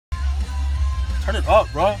Turn it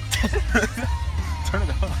up, bro. Turn it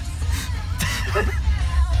up.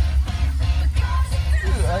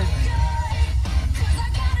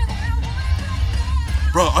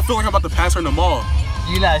 Bro, I feel like I'm about to pass her in the mall.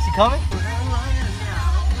 You know, is she coming?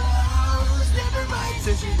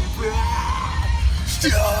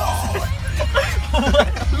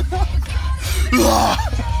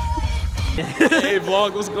 Hey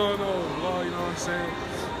vlog, what's going on? Vlog, you know what I'm saying?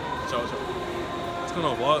 Ciao. What's going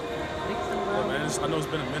on, vlog? Look, man, I know it's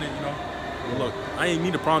been a minute, you know. But look, I ain't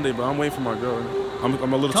need a prom date, but I'm waiting for my girl. I'm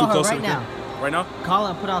a little Call too close her to right the now. Right now? Call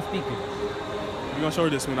her and put on speaker. We're gonna show her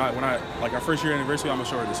this when I like our first year anniversary. I'm gonna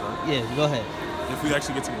show her this, right? Yeah, go ahead. If we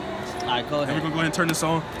actually get together. Alright, go ahead. And we're gonna go ahead and turn this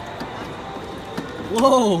on.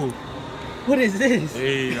 Whoa! What is this?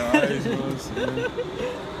 Hey, guys,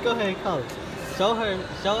 Go ahead, call her. Show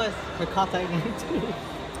us her contact name too.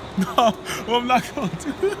 No, well, I'm not going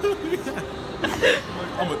to.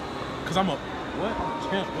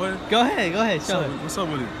 What? Go ahead, show her. What's up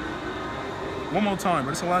with it? One more time,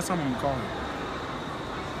 but it's the last time I'm calling.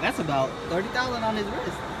 That's about 30,000 on his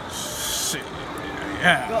wrist. Shit.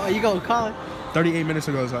 Yeah. Are you gonna call her? 38 minutes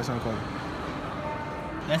ago is the last time I called.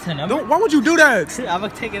 That's her number? No, why would you do that? I'm gonna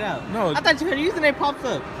take it out. No. I thought her username pops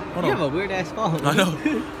up. Hold you on. have a weird ass phone. I know.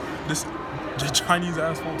 This Chinese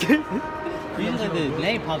ass phone. Usually the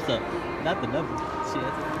name pops up, not the number. Shit.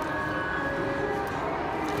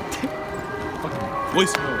 Fucking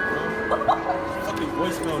voicemail, bro. Fucking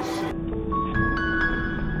voicemail shit.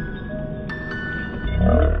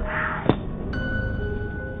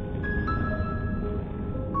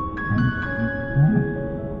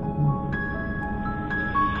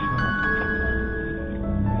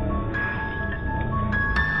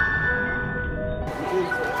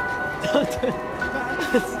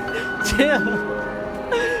 Chill,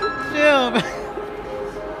 bro.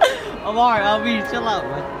 I'm alright, I'll be chill out,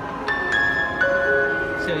 bro.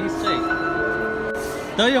 Chill, he's straight.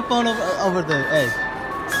 Throw your phone over the edge.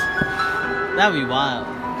 That'd be wild.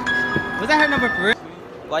 Was that her number for real?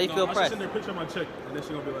 Why you feel pressed? I should send her a picture of my check, and then she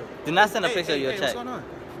gonna be like, do not send a picture of your what's check. going on?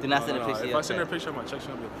 Do not send a picture of your check. If I send her a picture of my check, she's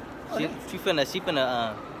gonna be like, She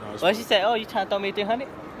finna, what she say? Oh, you trying to throw me 300?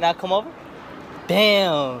 Now come over?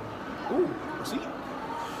 Damn. ooh, see?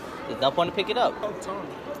 There's no point to pick it up. Oh,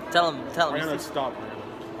 Tell him. Ariana, stop,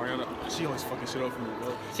 Ariana. She always fucking shit up for me,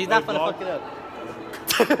 bro. She's not finna fuck it up.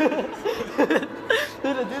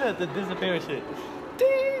 do the disappearing shit.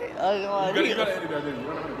 You gotta edit that, dude. You don't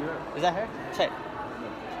know how to do that. Is that her? Check.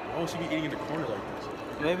 Oh, she be eating in the corner like this.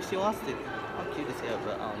 Maybe she wants to. I'm cute as hell,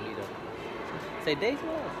 but I don't need her. Say Daisy.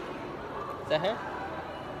 Is that her?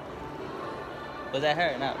 Was that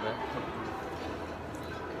her or not, bro?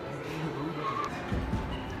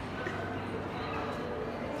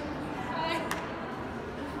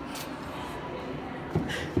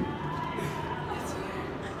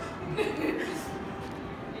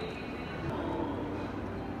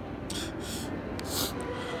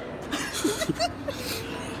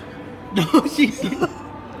 No, she.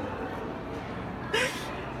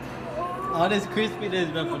 All this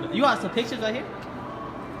crispiness, bro. You want some pictures right here?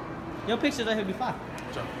 Your pictures right here be fine.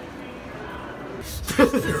 Hey,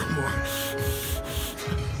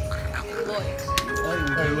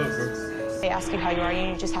 look, bro. They ask you how you are,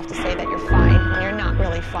 and you just have to say that you're fine when you're not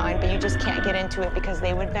really fine, but you just can't get into it because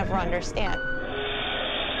they would never understand.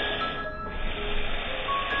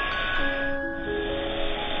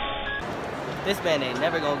 This man ain't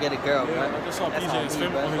never gonna get a girl, bro. Yeah, I just saw PJ's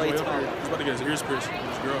film on his way up here. He's about to get his ears pierced with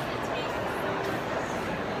his girl.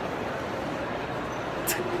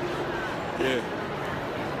 Yeah.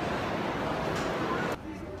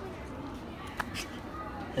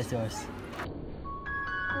 That's yours.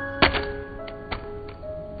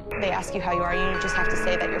 They ask you how you are, and you just have to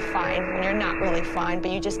say that you're fine when you're not really fine,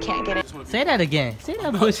 but you just can't get into it. Say that again. Say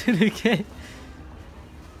that bullshit again.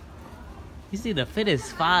 You see the fit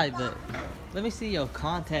is 5, but let me see your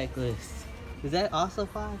contact list. Is that also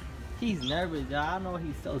 5? He's nervous, y'all. I know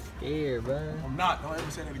he's so scared, bro. I'm not. Don't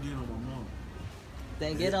ever say that again on my mom.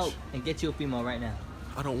 Then get up and get you a female right now.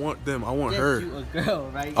 I don't want them. I want Get her. you a girl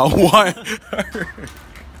right I now. want her.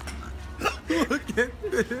 Look at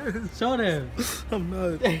this. Show them. I'm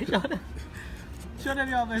not. Show them. Show them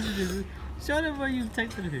y'all messages. Show them where you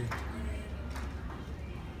texted her.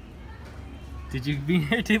 Did you be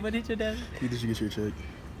here too? What did your dad? Did you get your check?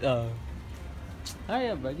 Hurry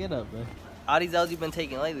up, bro. Get up, bro. All these L's you've been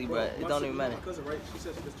taking lately, bro. It don't even matter. My cousin, right? She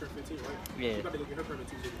said she just turned 15, right? Yeah. She about to go get her permit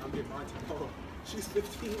Tuesday. I'm getting mine tomorrow. She's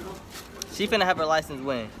 15 now. She finna have her license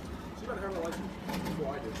when? She about to have her license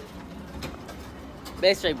before I did.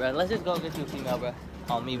 Stay straight, bro. Let's just go get you a female, bro.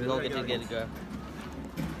 On me, we gonna get you get a girl.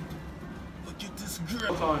 Look at this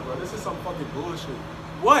Bro, this is some fucking bullshit.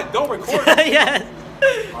 What? Don't record. Yes.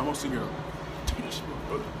 I'm gonna sing it up.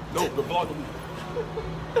 No, the vlog.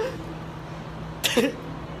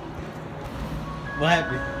 What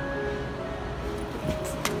happened?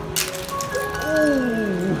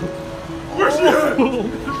 Where's she at?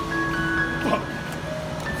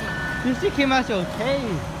 This shit came out your case.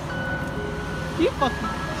 You fucking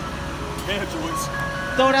Androids.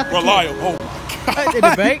 throw it out the Reliable. case. In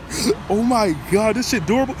the bank? Oh my god, this shit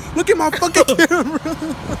durable. Look at my fucking camera.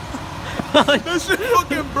 That shit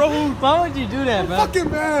fucking broke. Why would you do that, bro? Fucking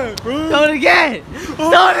mad, bro. Throw it again. Oh,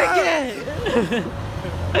 Throw it man. again.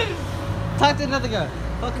 Talk to another guy.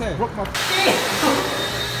 Fuck her. Broke my.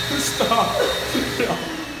 Stop.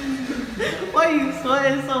 Why are you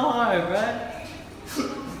sweating so hard, bro?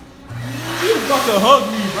 You was about to hug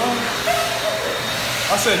me, bro.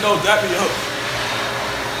 I said no, dap me up.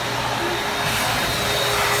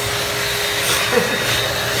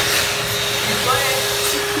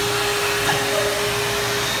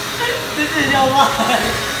 This is your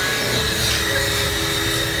life.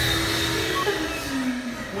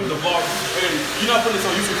 When the vlog, hey, you're not putting this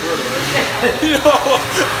on YouTube for real, right?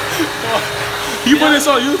 You put this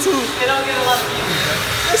on YouTube? They don't get a lot of views, bro.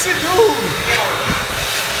 Yes, it do.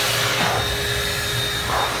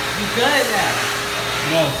 You good now?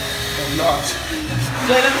 No, I'm not.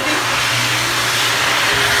 Good, let me see.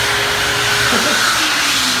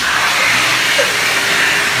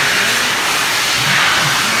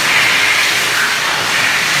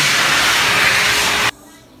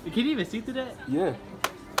 Can you even see through that? Yeah.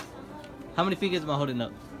 How many fingers am I holding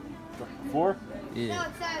up? 4?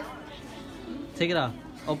 Yeah. Take it off.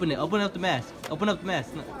 Open it. Open up the mask. Open up the mask.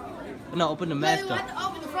 No, open the mask You up. have to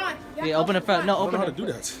open the front. Yeah, open the front. No, I don't open know how it. to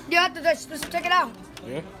do that. You have to just take it out.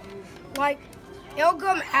 Yeah. Like, it'll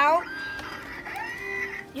come out.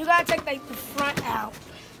 You gotta take like the front out.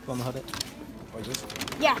 Want me to hold it? Like this?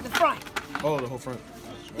 Yeah, the front. Oh, the whole front.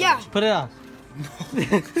 Yeah. Put it on.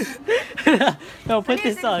 No, put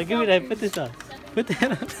this on. Give me that. Put this on. Put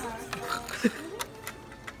that on.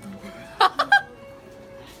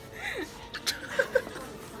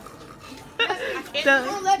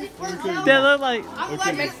 That look like I'm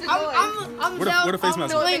Where the face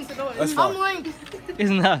mask? Link. That's I'm fine. Link. it's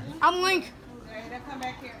not. I'm Link.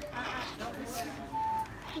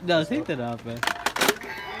 No, take that off, man.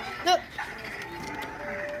 Look.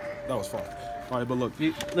 That was fun. All right, but look.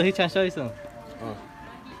 Look, he trying to show you something.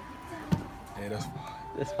 Yeah, that's fine.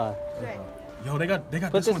 That's fine. Yo, they got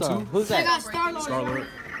Put this this one on. too. Who's I that? got Star-Lord. Star-Lord.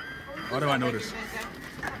 Why do I know this?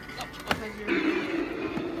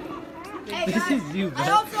 Hey, This guys, is you, I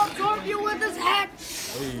bro. also absorbed you with this hat.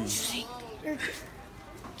 Hey,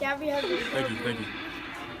 Gabby has it. thank you.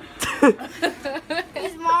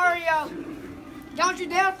 He's Mario. Don't you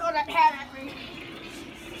dare throw that hat at me.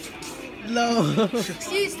 No.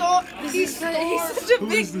 He's such a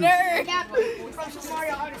big nerd. From Super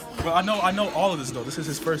Mario Odyssey. But I know all of this though. This is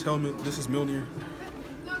his first helmet. This is Mjolnir.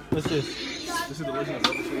 What's this? This is the original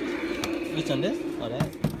rubber suit. Which on this? Oh,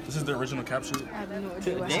 that. This is the original cap suit.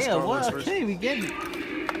 Damn, what? Okay, we get it.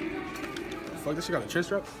 Fuck, this shit got a chin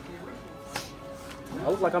strap. I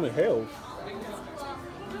look like I'm in hell.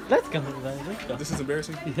 Let's go, man. Let's go. This is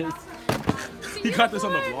embarrassing. Yes. He got this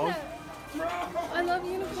on the vlog. I love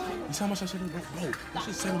unicorns. You see how much that shit is? Bro, this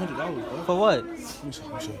shit's $700, bro. For what? Let me see.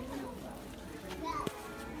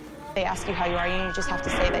 They ask you how you are, you just have to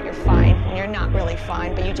say that you're fine, and you're not really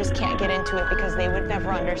fine, but you just can't get into it because they would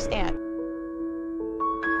never understand.